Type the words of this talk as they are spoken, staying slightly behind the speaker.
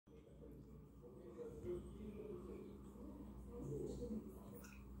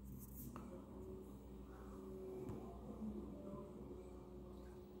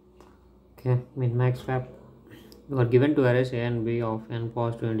Okay, min-max swap. You are given two arrays A and B of n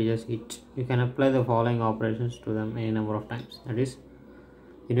positive integers each. You can apply the following operations to them any number of times. That is,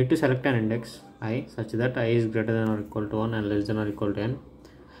 you need to select an index I such that I is greater than or equal to 1 and less than or equal to n.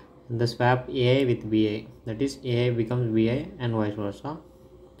 And the swap AI with BI. That is, AI becomes BI and vice versa.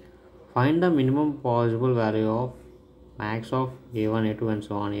 Find the minimum possible value of max of A1, A2 and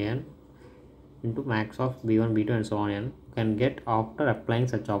so on n into max of B1, B2 and so on n. You can get after applying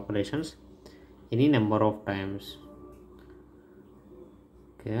such operations any number of times.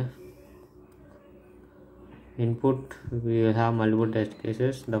 Okay, input, we will have multiple test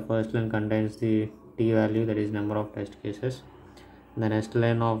cases. The first line contains the t value, that is number of test cases. The next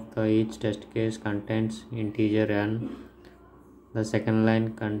line of each test case contains integer n. The second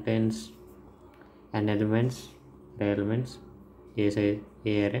line contains n elements, A size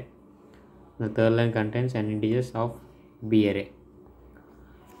A array. The third line contains n integers of B array.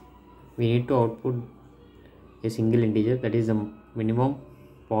 We need to output a single integer, that is the minimum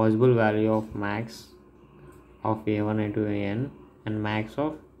possible value of max of A1, A2, An and max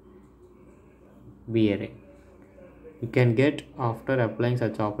of B array. You can get after applying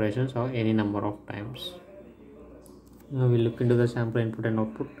such operations or any number of times. Now we look into the sample input and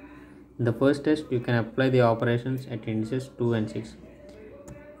output. In the first test, you can apply the operations at indices 2 and 6.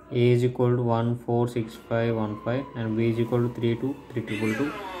 A is equal to 1, 4, 6, 5, 1, 5 and B is equal to 3, 2, 3, 2,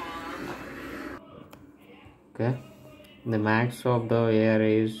 2. Okay, the max of the A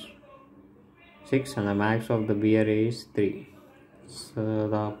array is 6 and the max of the B array is 3. So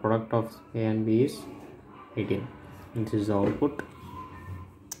the product of A and B is 18. This is the output.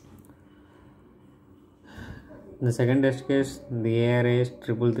 In the second test case, the A array is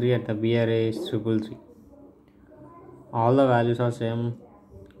 333 and the B array is 333. All the values are same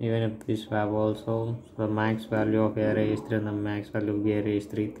even if this swap also. So the max value of A array is 3 and the max value of B array is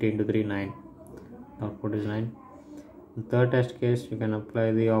 3. 3 into 3, 9. The output is 9. In the third test case, you can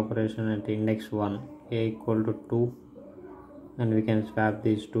apply the operation at index 1, A equal to 2, and we can swap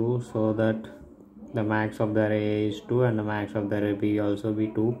these two so that the max of the array A is 2 and the max of the array B also be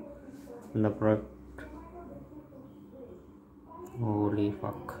 2, and the product, holy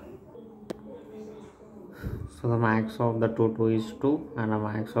fuck, so the max of the 2 is 2 and the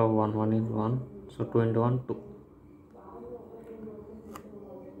max of 1 is 1, so 2 into 1 2.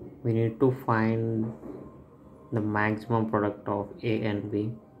 We need to find the maximum product of A and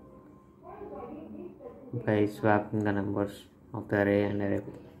B by swapping the numbers of the array and array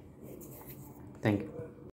B. Thank you.